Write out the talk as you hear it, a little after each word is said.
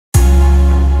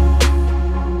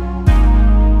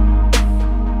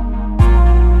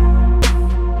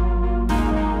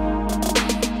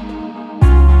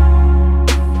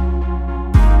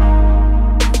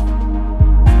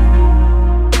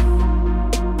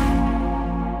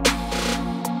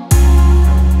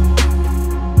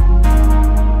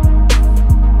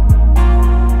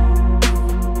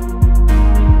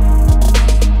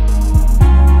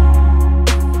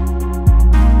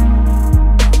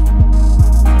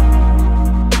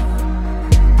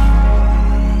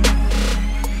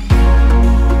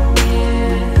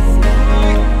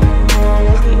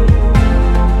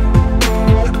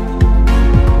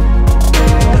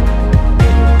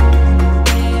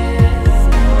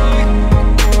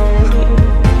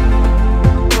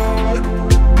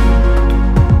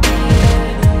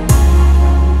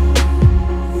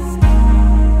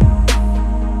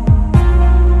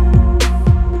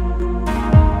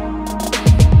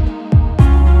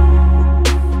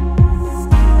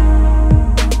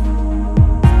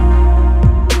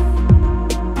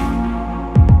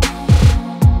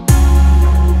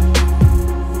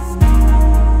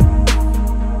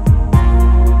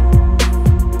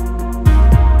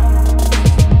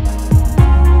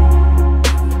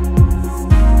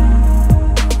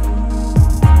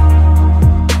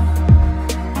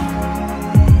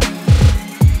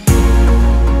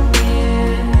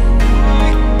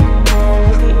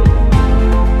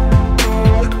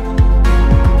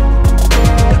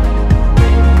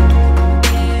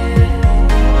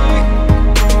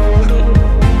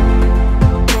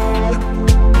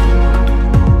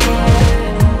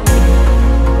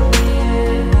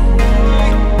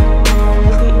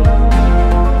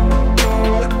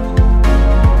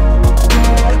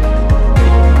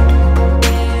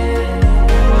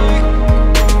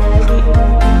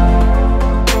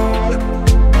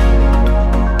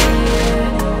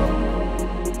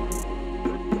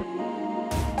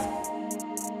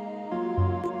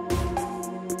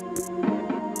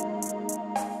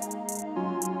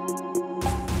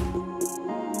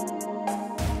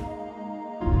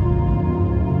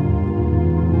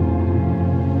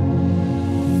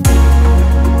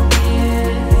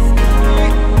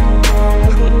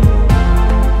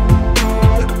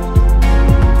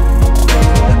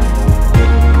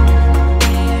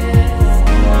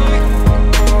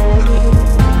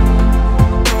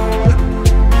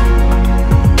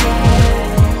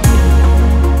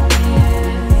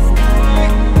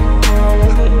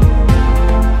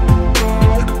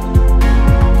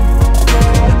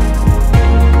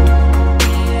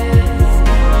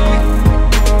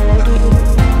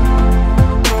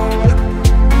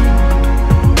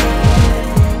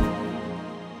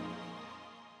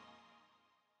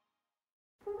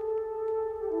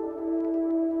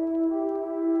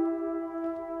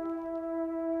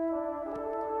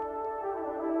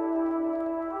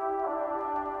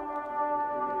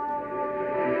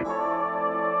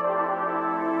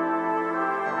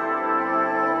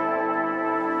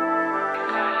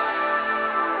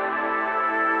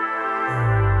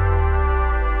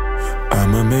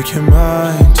I'ma make you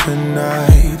mine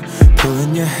tonight.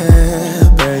 Pulling your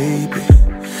hair, baby.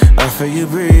 I feel you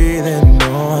breathing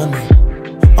on me,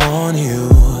 on you.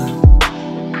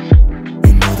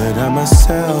 You know that I'm a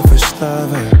selfish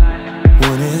lover.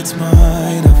 When it's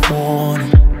mine, I want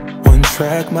it. One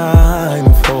track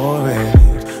mind for it,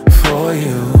 for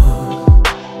you.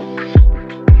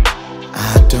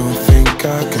 I don't think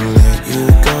I can let you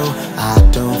go. I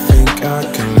don't think I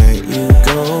can let you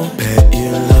go. Bet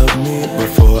you love me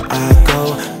before I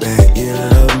go. Bet you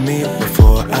love me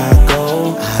before I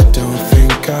go. I don't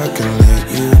think I can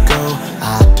let you go.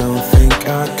 I don't think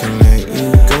I can let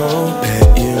you go.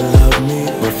 Bet you love me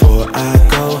before I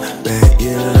go. Bet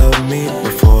you love me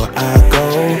before I go.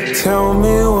 Tell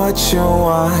me what you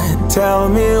want. Tell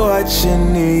me what you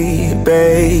need,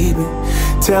 baby.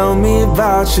 Tell me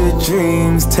about your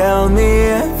dreams. Tell me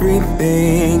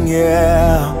everything,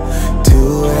 yeah.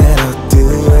 Do it, I'll do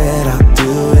it, I'll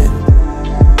do it.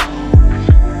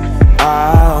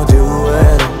 I'll do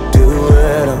it, I'll do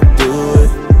it, I'll do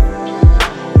it.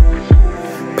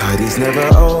 Party's never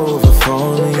over for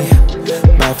me.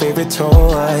 My favorite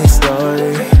Toy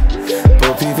Story. Bo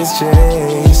Peep is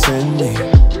chasing me.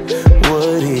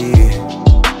 Woody,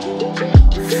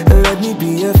 let me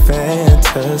be a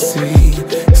fantasy.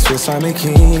 Swiss Army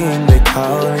King, they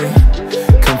call me.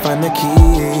 Come find the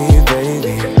key,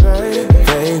 baby,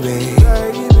 baby.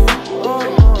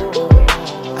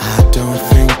 I don't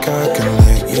think I can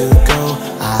let you go.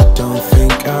 I don't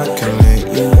think I can let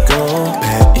you go.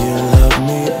 Bet you love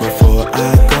me before I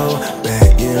go.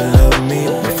 Bet you love me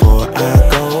before I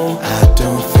go. I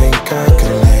don't think I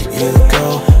can let you go.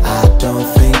 I don't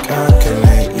think I can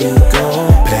let you go.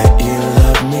 Bet you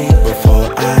love me before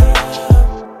I.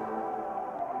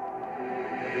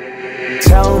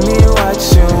 Tell me what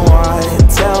you want.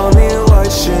 Tell me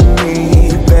what you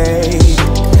need, babe.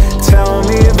 Tell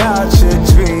me about your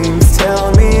dreams. Tell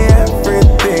me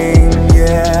everything,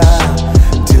 yeah.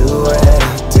 Do it,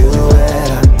 I'll do it,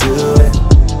 I'll do it.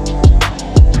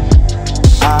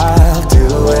 I'll do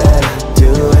it, I'll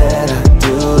do it, I'll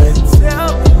do it.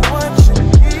 Tell me what you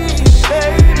need,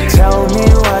 baby. Tell me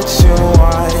what you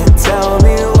want. Tell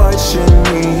me what you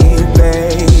need,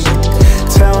 babe.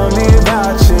 Tell me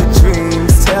about your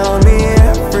dreams. Tell me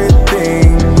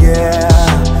everything, yeah.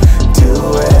 Do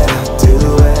it, I'll do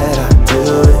it, I'll do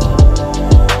it.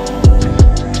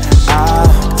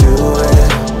 I'll do it,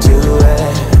 do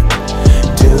it,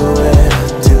 do it,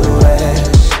 do it.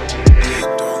 I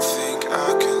don't think I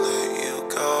can let you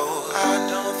go. I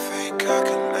don't think I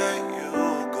can let you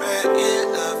go. Bet you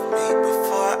love me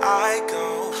before I go.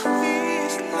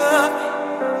 Please love me.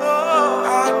 Oh, I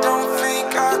don't think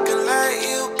I can let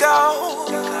you go.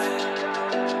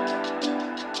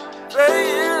 Bet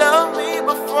you love me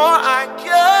before I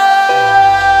go.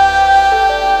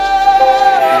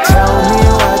 Tell me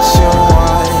what you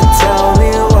want. Tell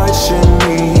me what you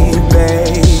need,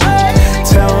 babe.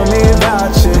 Tell me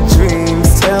about your dreams.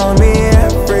 Tell me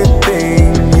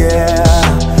everything, yeah.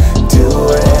 Do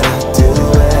it, I'll do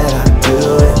it, I'll do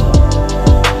it.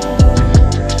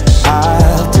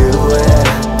 I'll do it,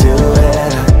 I'll do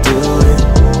it, I'll do it.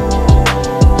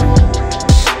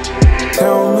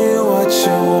 Tell me what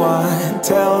you want.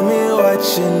 Tell me what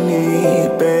you need,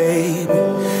 baby.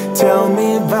 Tell me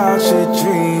about your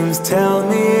dreams. Tell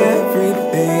me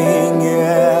everything,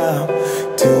 yeah.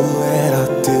 Do it,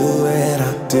 I'll do it,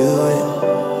 I'll do it.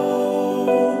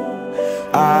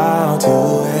 I'll do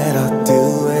it, I'll do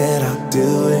it, I'll do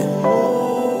it.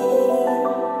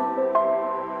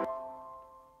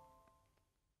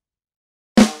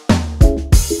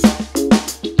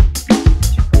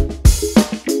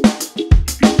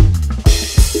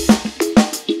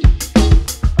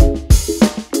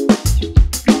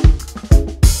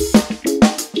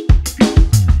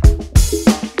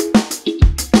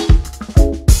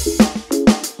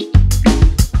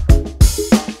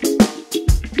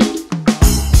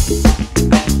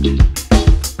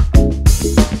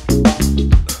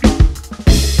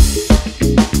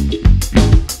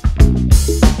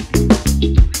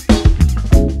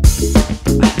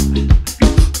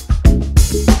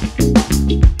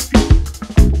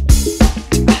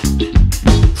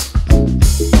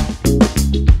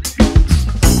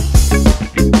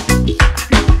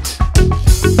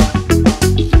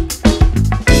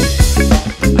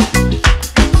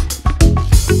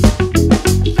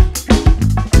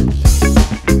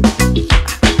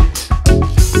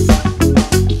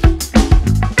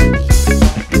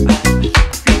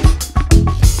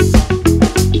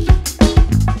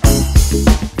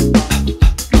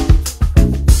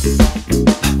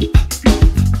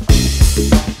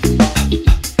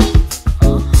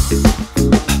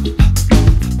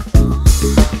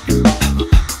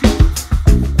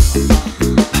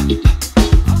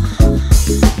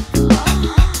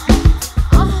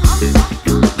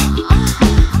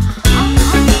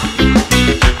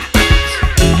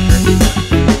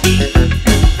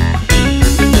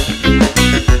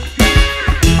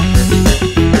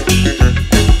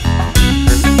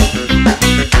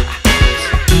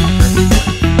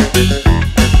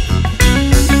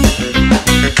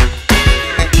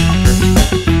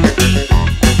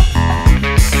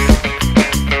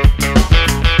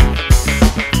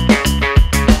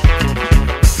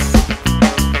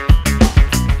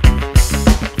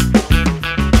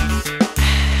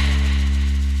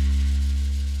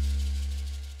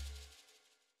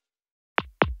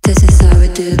 This is how we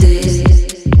do this.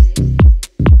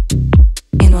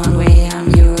 In one way I'm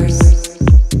yours,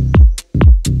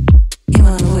 in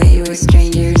one way we're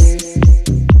strangers.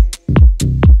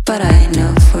 But I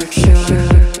know for sure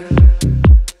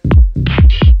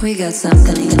we got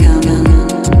something in common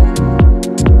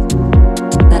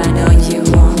that I know you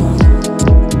want.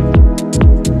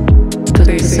 But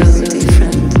we're so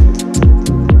different.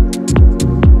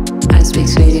 I speak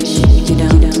Swedish, you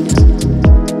don't.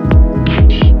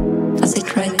 I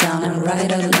sit right down and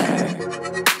write a letter,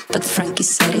 but Frankie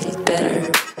said it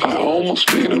better. I almost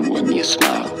feel it when you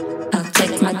smile. I'll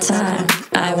take my time,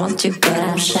 I want you but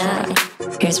I'm shy.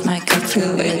 Here's my cup,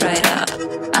 fill it right up.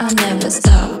 I'll never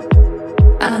stop,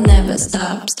 I'll never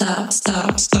stop, stop,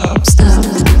 stop, stop, stop.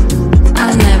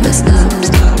 I'll never stop,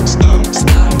 stop, stop,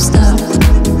 stop, stop.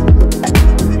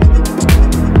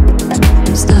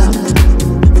 Stop.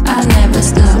 I'll never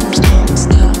stop, stop,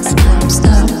 stop, stop,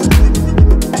 stop.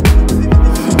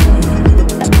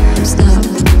 Stop.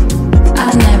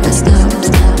 I'll never stop,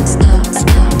 stop, stop,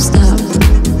 stop, stop.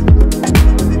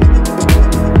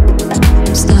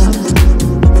 Stop.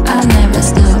 I'll never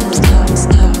stop, stop,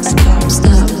 stop, stop,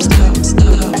 stop, stop,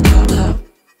 stop, stop.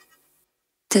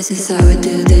 This is how we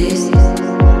do this.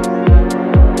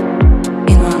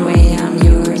 In one way I'm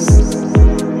yours,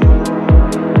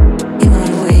 in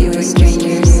one way we're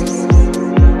strangers.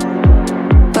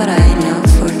 But I know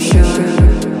for sure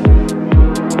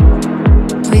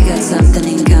we got something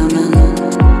in common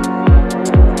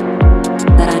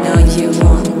that I know you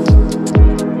want.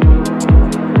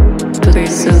 But we're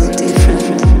so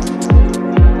different.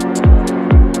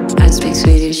 I speak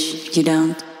Swedish, you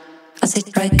don't. I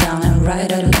sit right down and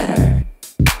write a letter,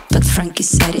 but Frankie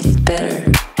said it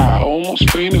better. I almost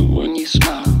feel it when you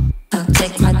smile. I'll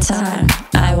take my time,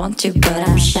 I want you but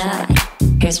I'm shy.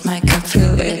 Here's my cup,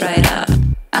 fill it right up.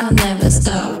 I'll never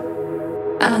stop,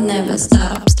 I'll never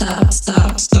stop, stop,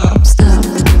 stop, stop, stop.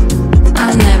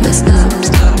 I'll never stop,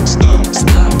 stop, stop,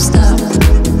 stop, stop.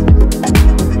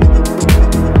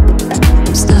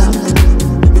 Stop.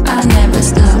 I'll never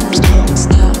stop, stop,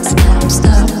 stop, stop,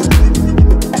 stop.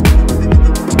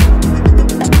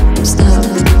 Stop.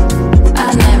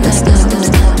 I'll never stop,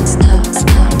 stop, stop,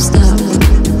 stop, stop.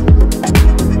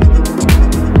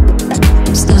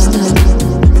 Stop.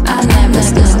 I'll never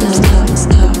stop, stop,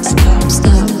 stop,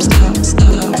 stop, stop,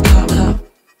 stop, stop.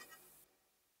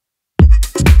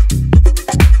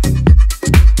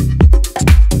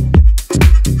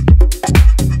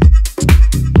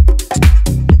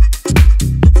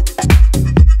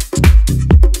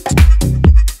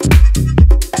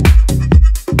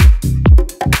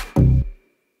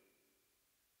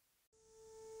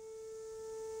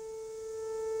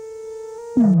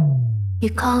 You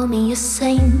call me a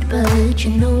saint, but you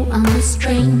know I'm a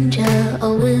stranger,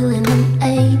 all willing and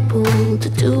able to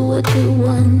do what you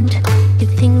want. You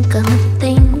think I'm a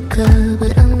thinker,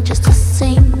 but I'm just a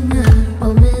singer,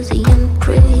 all messy and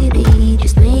pretty,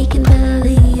 just making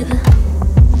believe.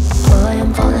 Boy,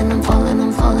 I'm falling, I'm falling,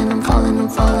 I'm falling, I'm falling, I'm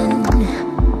falling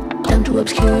down to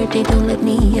obscurity, don't let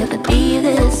me ever be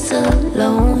this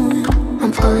alone.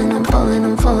 I'm falling, I'm falling,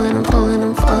 I'm falling, I'm falling,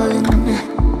 I'm falling.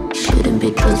 Shouldn't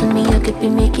be trusting me, I could be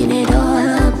making it all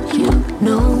up, you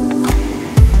know.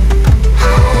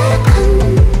 I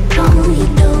control, you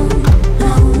don't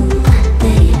know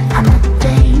me, I'm a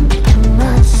danger to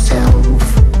myself.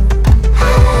 I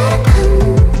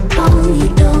control, you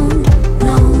don't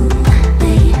know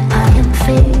me, I am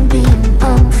fading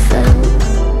unfelt.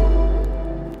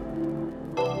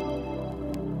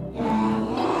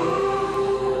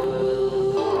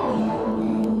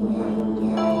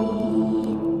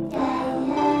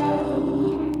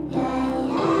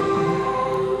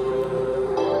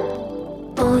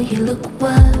 You look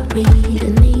worried,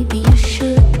 and maybe you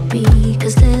should be,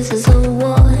 'cause this is a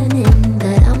warning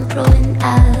that I'm throwing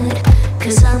out.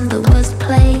 'Cause I'm the worst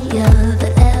player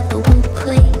that ever will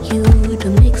play you, to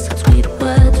mix up sweet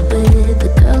words with the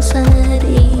girl's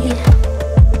sanity.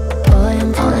 Boy,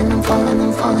 I'm falling, I'm falling,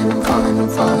 I'm falling, I'm falling, I'm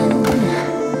falling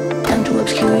down to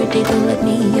obscurity, don't let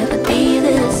me ever be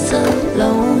this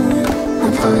alone.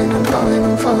 I'm falling, I'm falling,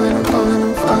 I'm falling, I'm falling,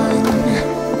 I'm falling.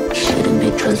 Shouldn't be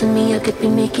trusting me, I could be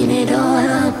making it all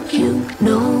up, you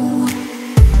know.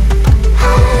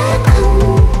 I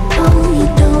control, you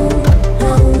don't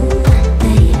know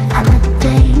me, I'm a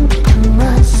danger to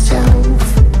myself.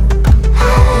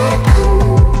 I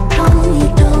control, you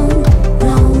don't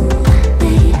know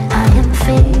me, I am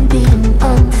fading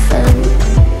unfelt.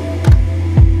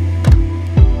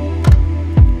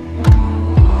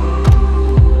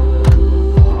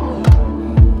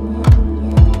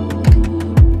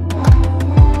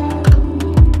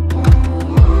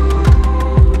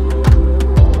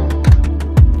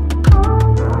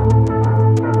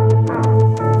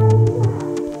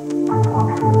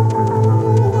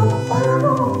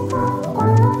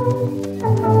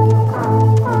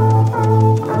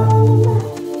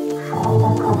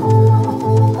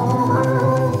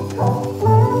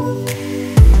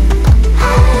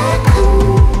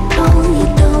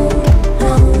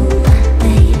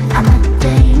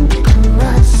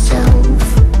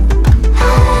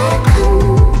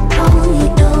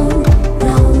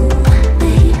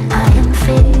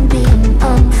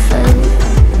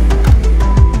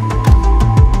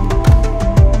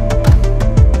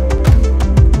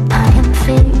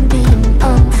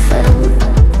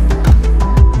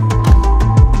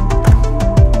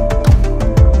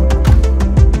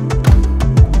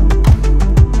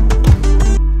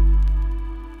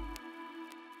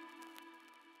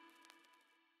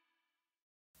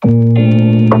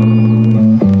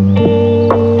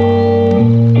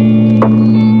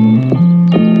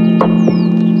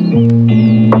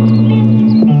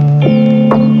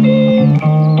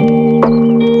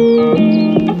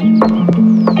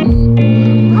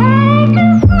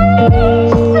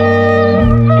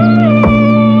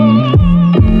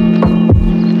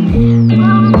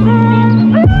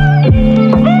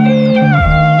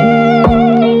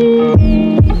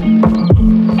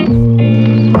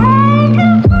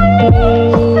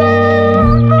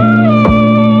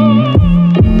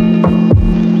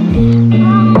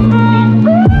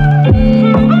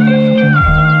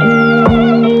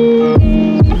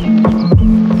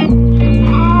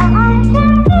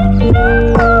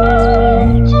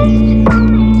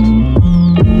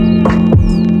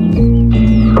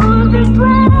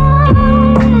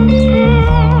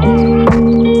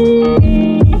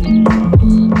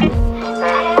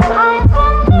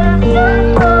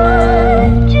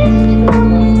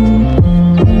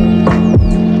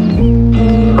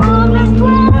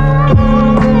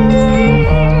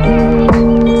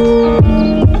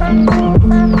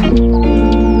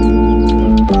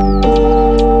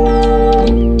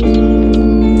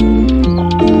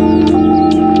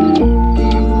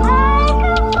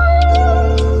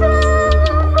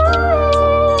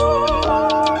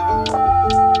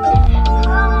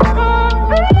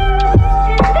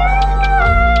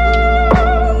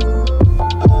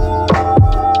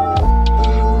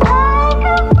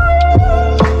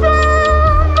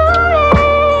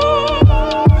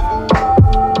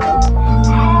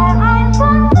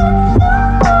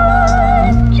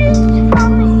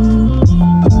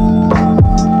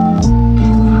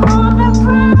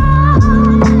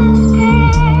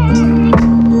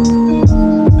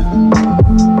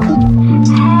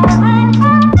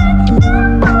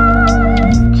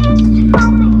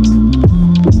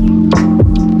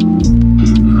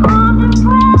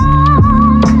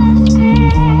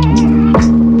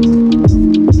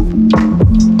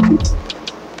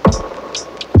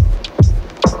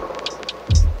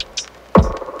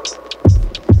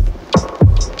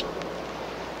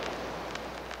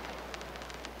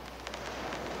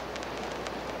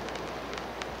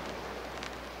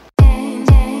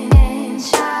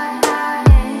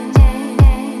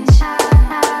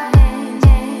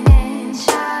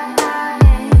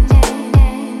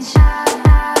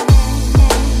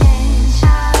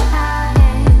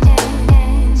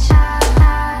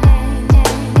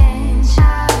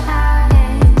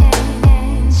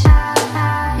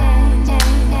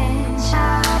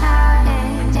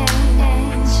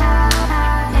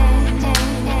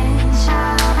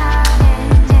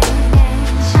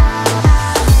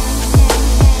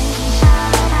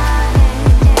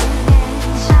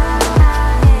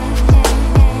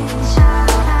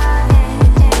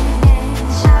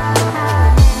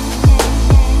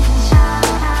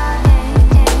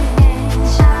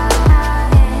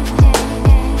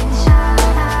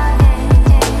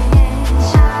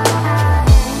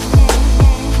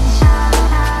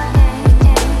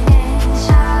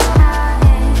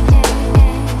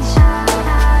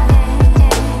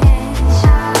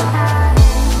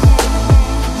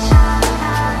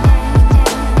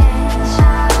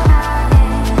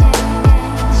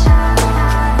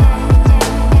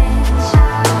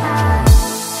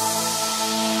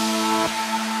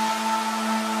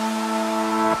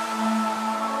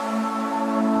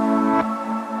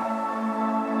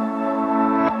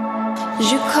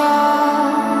 Je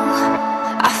call,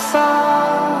 I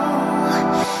fall.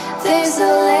 There's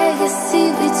a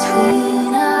legacy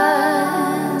between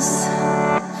us.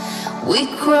 We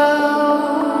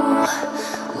grow,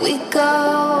 we go,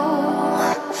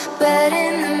 but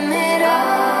in the middle,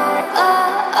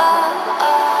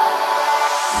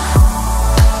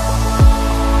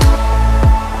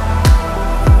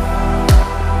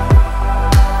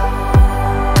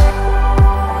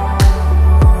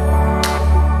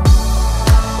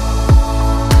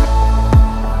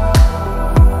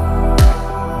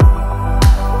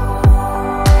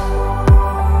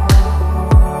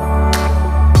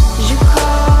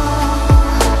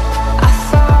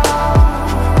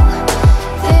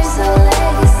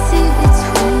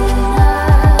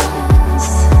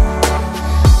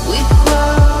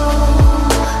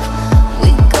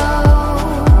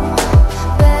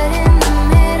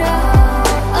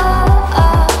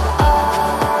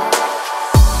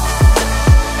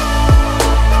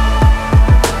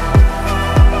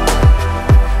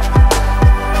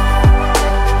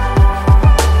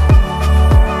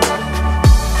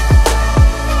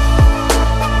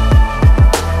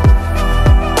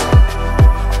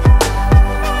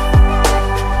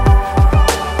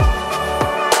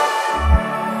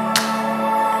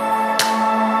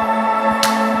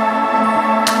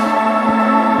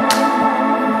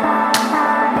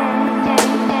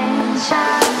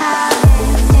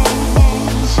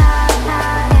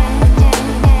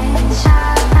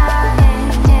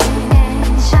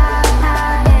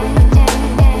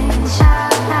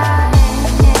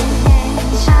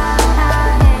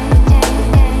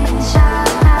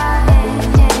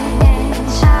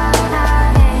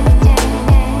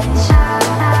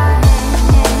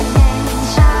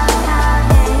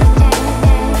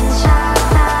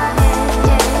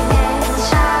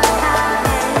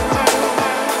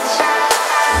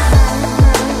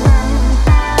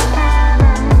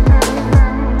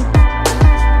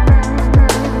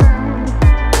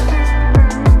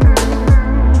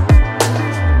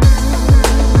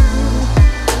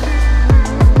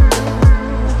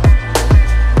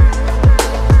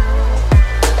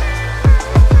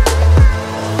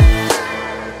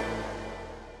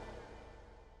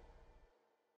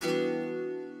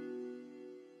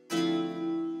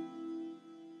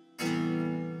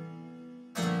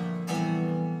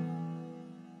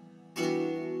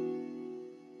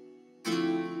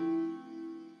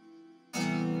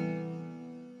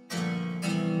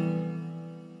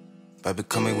 Baby,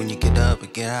 call me when you get up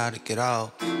and get out and get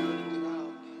off.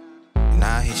 And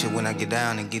I'll hit you when I get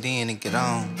down and get in and get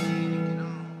on.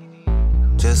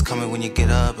 Just call me when you get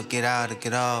up and get out and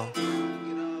get off.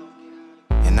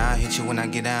 And I'll hit you when I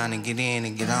get down and get in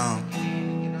and get on.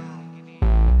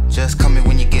 Just call me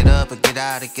when you get up and get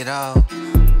out and get off.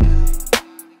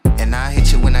 And I'll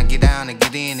hit you when I get down and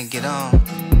get in and get on.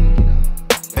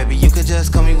 Baby, you could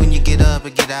just call me when you get up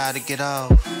and get out and get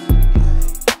off.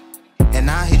 And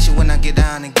I'll hit you when I get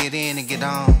down and get in and get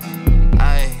on.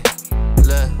 Ayy,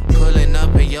 look, pulling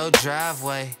up in your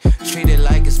driveway, treat it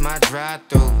like it's my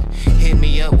drive-thru. Hit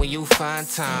me up when you find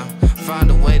time,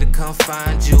 find a way to come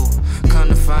find you. Come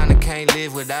to find I can't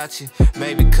live without you.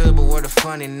 Maybe could, but where the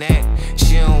fun in that?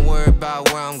 She don't worry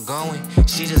about where I'm going,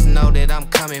 she just know that I'm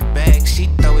coming back. She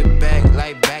throw it back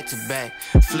like back to back,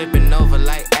 flipping over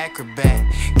like acrobat.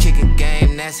 Kicking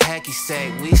game, that's hacky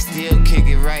sack. We still kick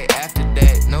it right after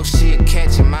that. No shit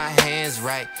catching my hands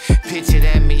right. Picture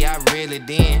at me, I reel it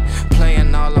in,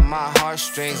 playing all of my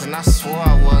heartstrings, and I swore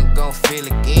I wasn't gon' feel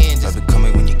again. Just be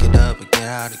coming when you get up and get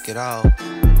out and get off.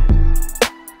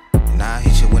 And I'll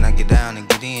hit you when I get down and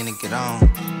get in and get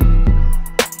on.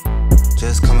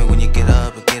 Just call me when you get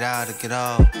up and get out and get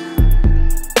off.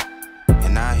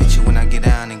 And I'll hit you when I get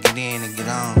down and get in and get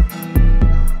on.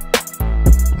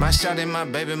 My shawty, my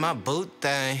baby, my boot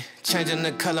thing, changing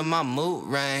the color, my mood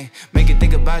ring. Make you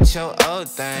think about your old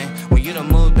thing, when you done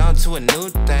moved on to a new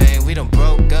thing. We done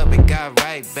broke up and got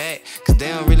right back, cause they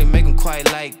don't really make them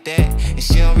quite like that. And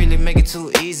she don't really make it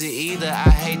too easy either.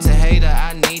 I hate to hate her,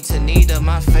 I need to need her.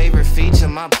 My favorite feature,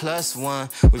 my plus one.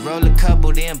 We roll a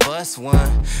couple, then bust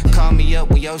one. Call me up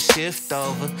when your shift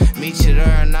over, meet you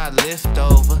there and I lift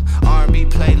over. R&B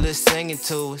playlist singing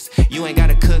to us, you ain't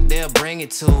gotta cook, they'll bring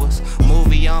it to us.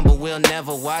 Movie on, but we'll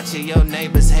never watch it. Your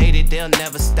neighbors hate it, they'll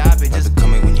never stop it. Just call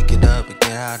me when you get up and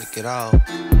get out and get off.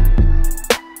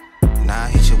 And I'll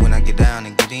hit you when I get down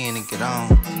and get in and get on.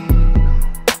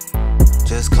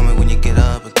 Just call me when you get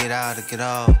up and get out and get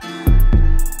off.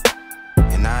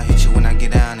 And I'll hit you when I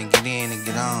get down and get in and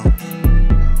get on.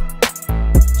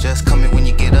 Just call me when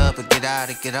you get up and get out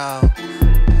and get off.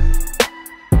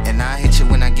 And I'll hit you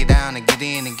when I get down and get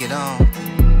in and get on.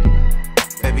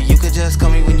 Baby, you could just call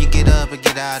me when you get up and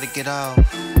get out and get off.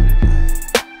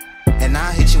 And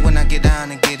I'll hit you when I get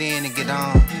down and get in and get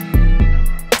on.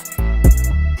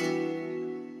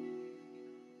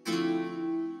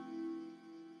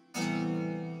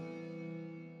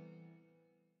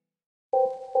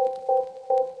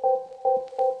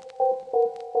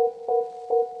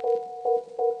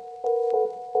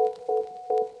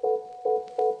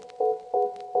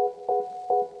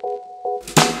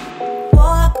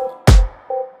 Walk,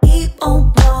 keep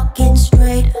on walking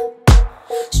straight,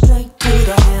 straight to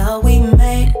the hell we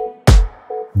made.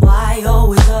 Why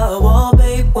always a wall,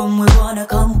 babe, when we wanna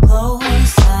come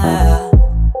closer?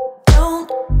 Don't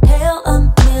tell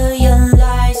a million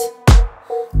lies,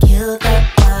 kill the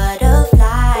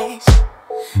butterflies.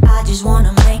 I just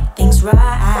wanna make things right.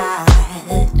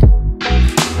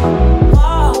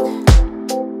 Walk,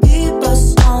 keep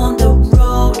us on the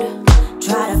road,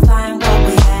 try to find what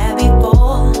we had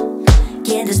before.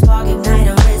 Can the spark ignite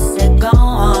or is it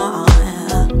gone?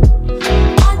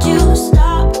 Won't you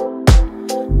stop?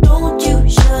 Don't you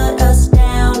shut us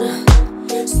down.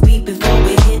 Speak before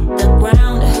we hit the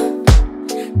ground.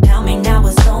 Tell me now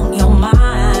what's on your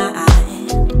mind. I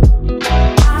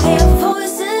hear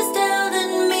voices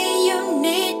telling me you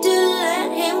need to let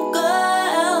him go.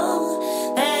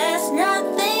 There's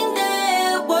nothing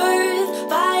there worth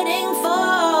fighting for.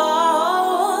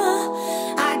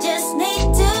 I just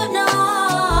need to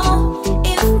know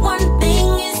if one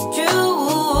thing is true.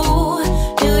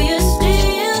 Do you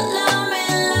still love me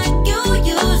like you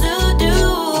used to do?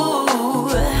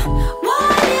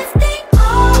 What if they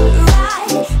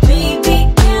alright? Baby,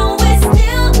 can we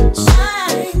still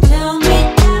shine? Tell me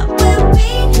that we'll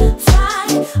be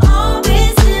fine. Are we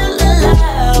still in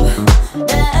love?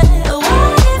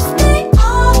 What if they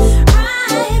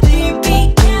alright? Baby,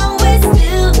 can we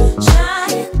still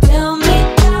shine? Tell me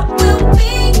that we'll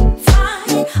be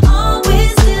fine. Are we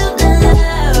still in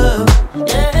love?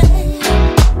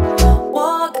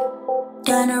 Walk,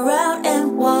 turn around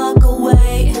and walk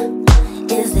away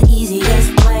is the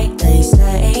easiest way, they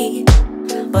say.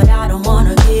 But I don't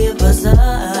wanna give us up.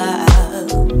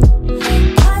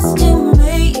 'Cause to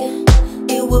me,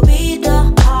 it will be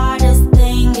the hardest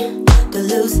thing to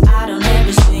lose out on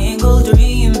every single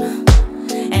dream.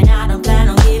 And I don't plan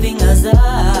on giving us up.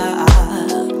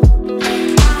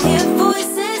 I hear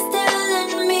voices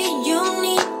telling me you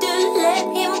need to let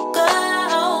him go.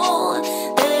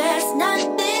 There's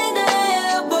nothing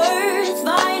there worth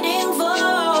fighting for.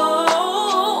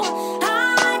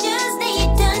 I just need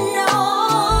to know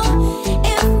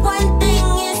if one thing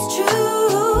is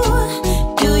true.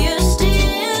 Do you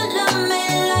still love me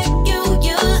like you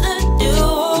used to do?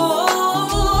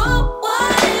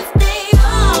 What if they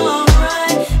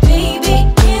alright? Baby,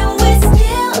 can we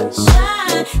still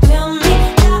shine? Tell me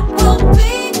that we'll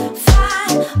be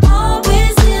fine. Are we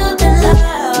still in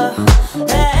love?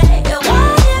 Hey,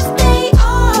 what if they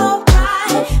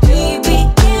alright? Baby,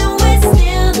 can we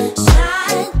still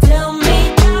shine? Tell me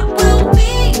that we'll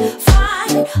be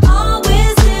fine. Are we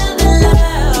still in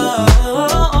love?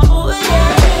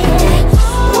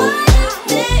 What if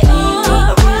they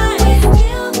alright?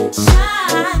 Still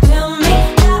shine. Tell me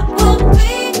that we'll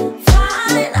be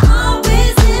fine. Are we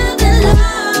still in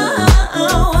love?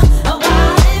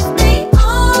 What if they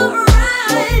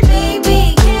alright? Baby,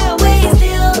 can we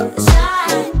still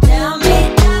shine? Tell me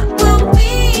that we'll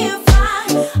be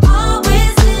fine. Are we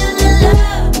still in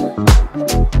love?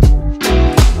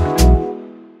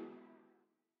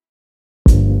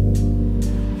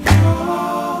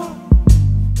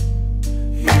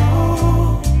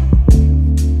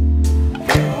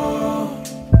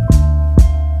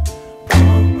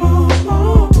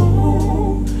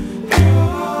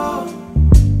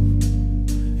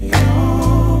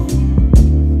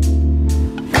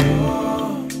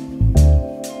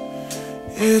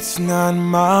 It's not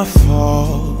my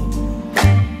fault.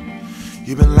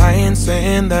 You've been lying,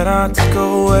 saying that I took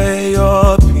away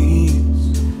your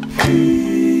peace.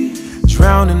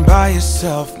 Drowning by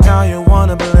yourself, now you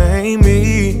wanna blame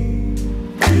me.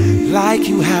 Like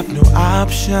you have no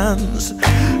options.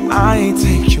 I ain't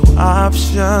take your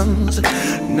options.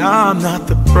 Nah, I'm not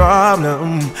the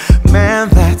problem. Man,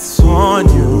 that's on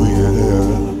you,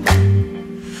 yeah.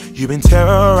 You've been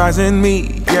terrorizing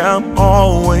me, yeah, I'm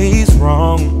always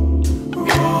wrong.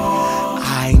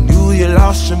 I knew you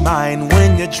lost your mind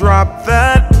when you dropped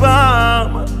that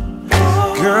bomb.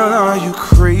 Girl, are you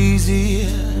crazy?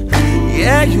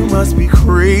 Yeah, you must be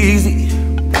crazy.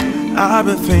 I've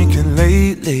been thinking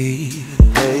lately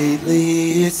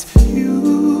it's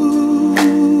you.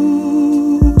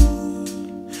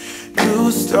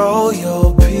 You stole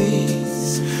your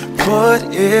peace, put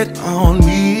it on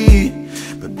me.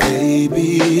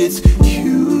 baby, it's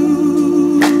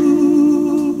you.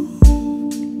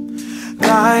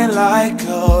 Lying like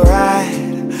a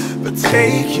ride, but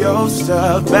take your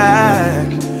stuff back,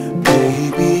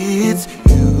 baby, it's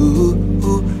you.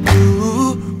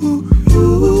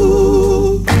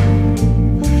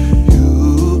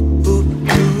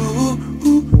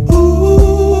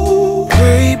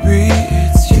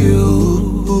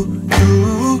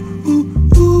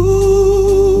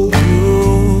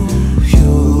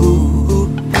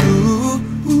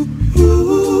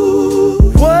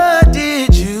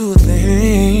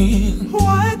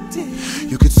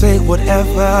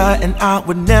 Whatever, and I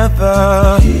would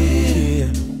never. Yeah.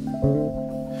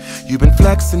 You've been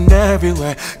flexing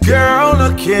everywhere, girl.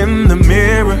 Look in the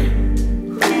mirror,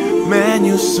 man.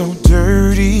 You so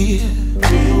dirty.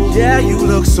 Yeah, you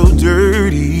look so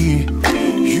dirty.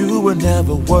 You were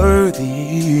never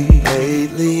worthy.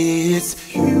 Lately, it's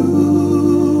you.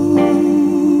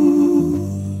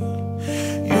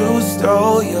 You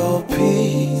stole your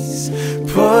peace,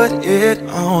 put it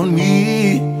on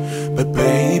me. But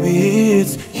baby,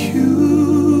 it's you.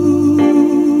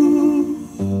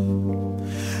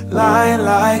 Lying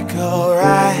like a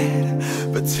ride,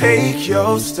 but take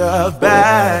your stuff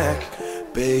back,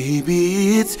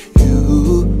 baby, it's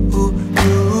you.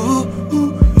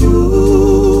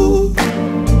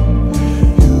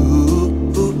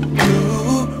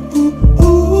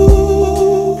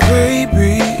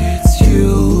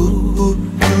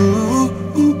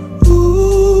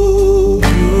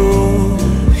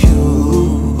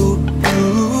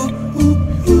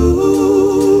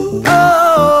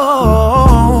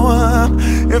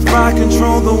 If I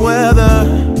control the weather,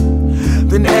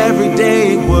 then every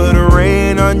day would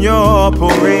rain on your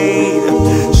parade.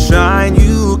 Shine,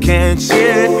 you can't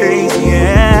change,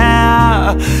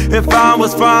 yeah. If I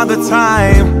was Father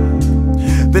Time,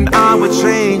 then I would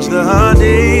change the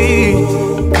day.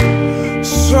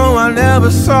 So I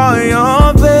never saw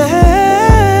your face.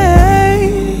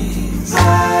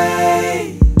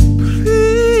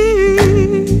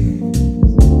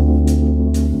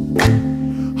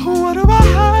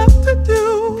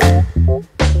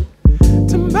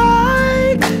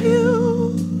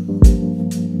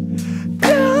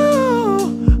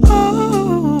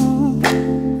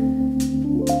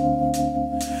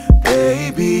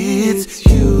 Baby, it's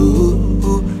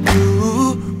you.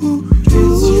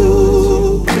 It's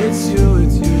you. It's you.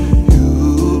 It's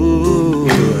you.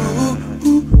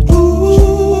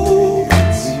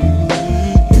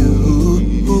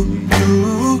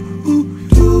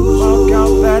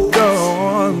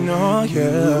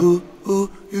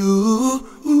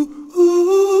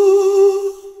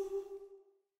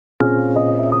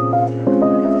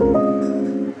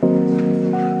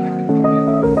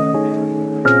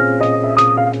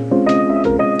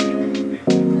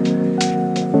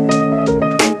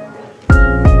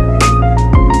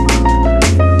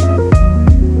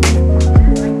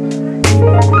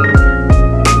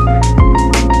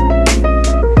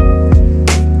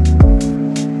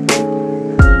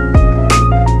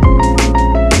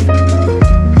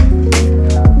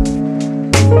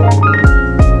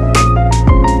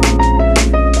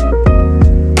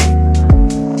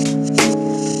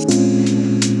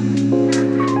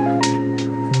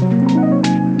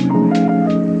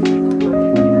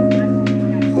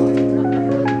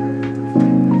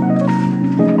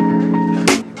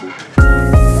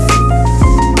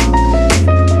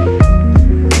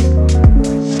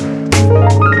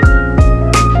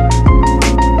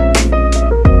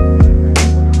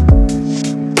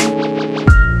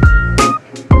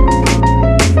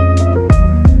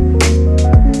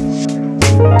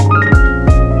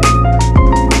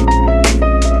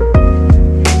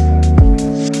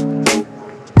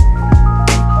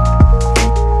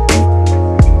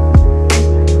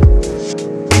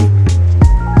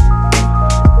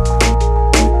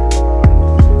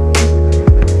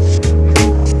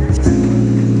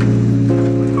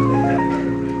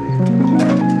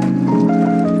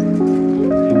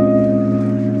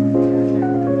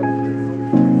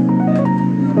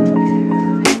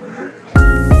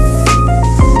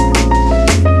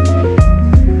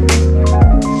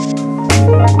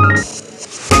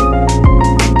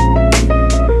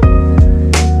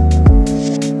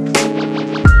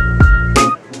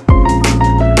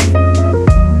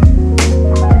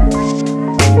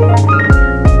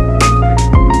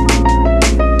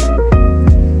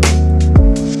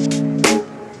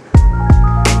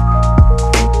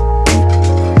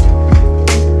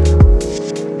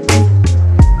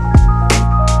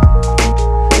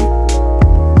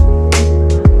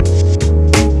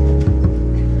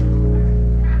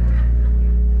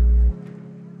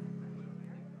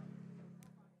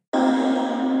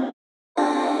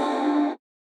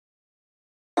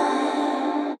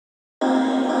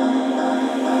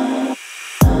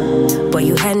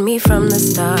 had me from the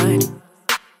start.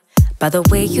 By the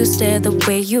way you stared, the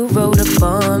way you wrote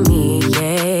upon me,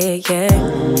 yeah, yeah.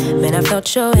 Man, I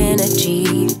felt your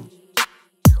energy.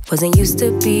 Wasn't used to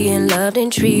being loved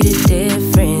and treated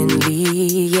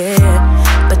differently,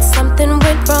 yeah. But something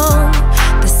went wrong,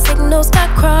 the signals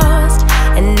got crossed,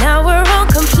 and now we're on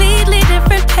completely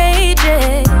different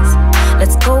pages.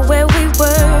 Let's go where we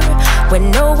were, where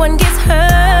no one gets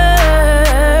hurt.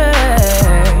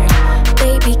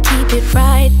 Baby, keep it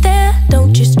right there,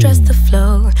 don't you stress the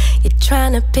flow. You're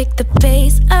trying to pick the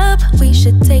pace up, we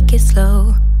should take it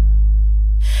slow.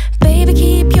 Baby,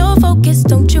 keep your focus,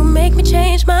 don't you make me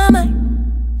change my mind.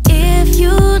 If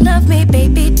you love me,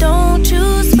 baby, don't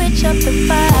you switch up the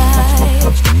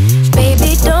vibe.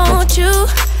 Baby, don't you,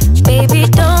 baby,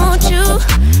 don't you,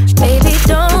 baby,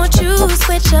 don't you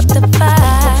switch up the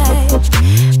vibe.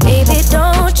 Baby,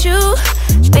 don't you,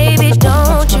 baby,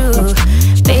 don't you,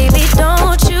 baby,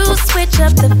 don't you switch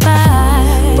up the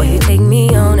vibe. Boy, you take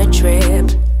me on a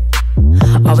trip,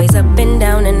 always up and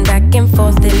down and back and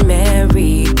forth in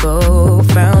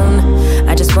merry-go-round.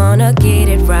 I just wanna get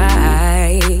it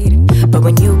right, but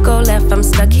when you go left, I'm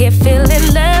stuck here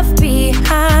feeling left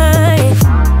behind.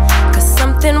 Cause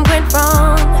something went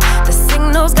wrong, the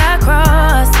signals got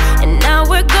crossed, and now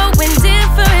we're going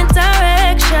different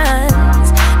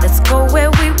directions. Let's go where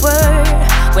we were,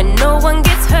 where no one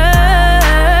gets hurt.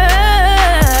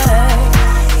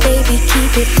 Baby,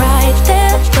 keep it right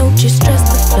there, don't you stress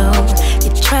the flow.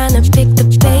 You're trying to pick the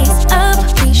pace up,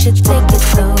 we should take it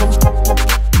slow.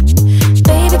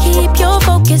 Baby, keep your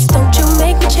focus, don't you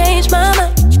make me change my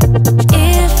mind.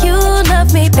 If you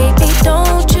love me, baby,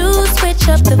 don't you switch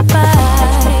up the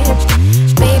vibe.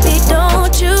 Baby,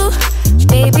 don't you,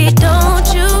 baby,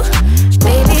 don't you,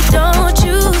 baby, don't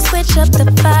you switch up the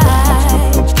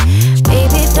vibe.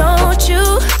 Baby, don't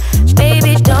you,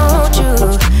 baby, don't you,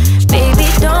 baby,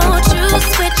 don't you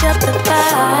switch up the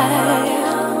vibe.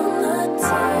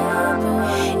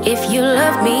 If you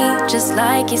love me just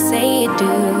like you say you do,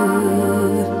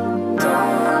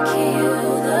 don't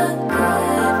kill the good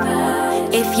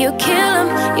vibes. If you kill them,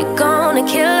 you're gonna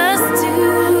kill us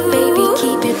too. Baby,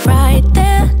 keep it right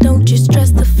there, don't you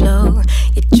stress the flow.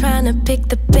 You're trying to pick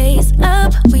the pace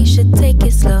up, we should take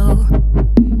it slow.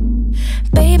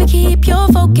 Baby, keep your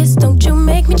focus, don't you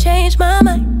make me change my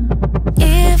mind.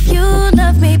 If you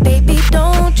love me, baby,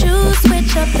 don't you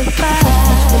switch up the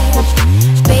vibe.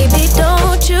 Baby,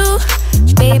 don't you,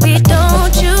 baby,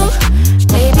 don't you,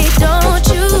 baby, don't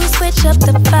you switch up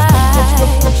the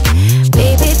vibe.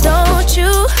 Baby, don't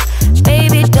you,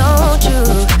 baby, don't you,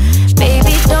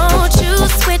 baby, don't you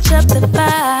switch up the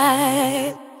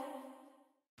vibe.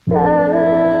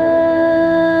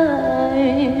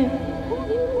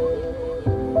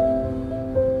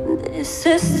 This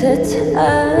is the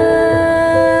time.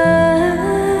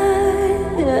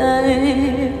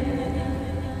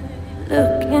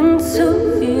 Look into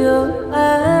your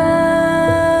eyes.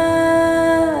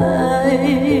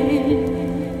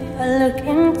 I look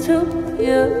into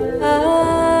your eyes.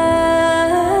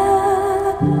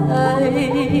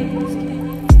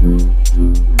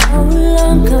 No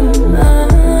longer mine.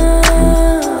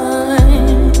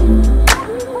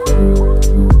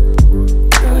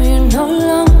 No, you're no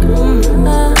longer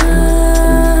mine.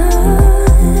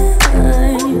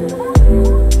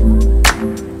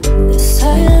 The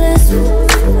silence will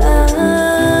come.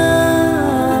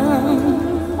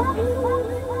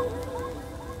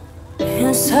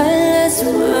 In silence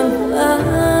we're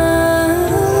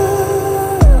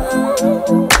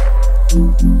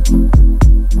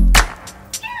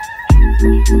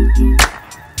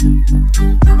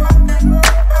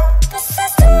this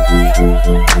is the night.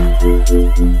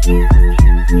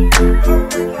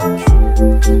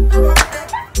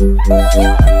 Now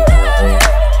you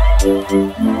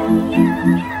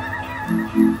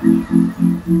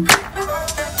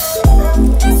and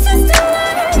this is the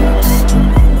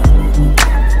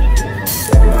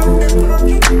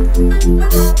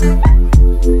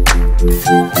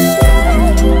night.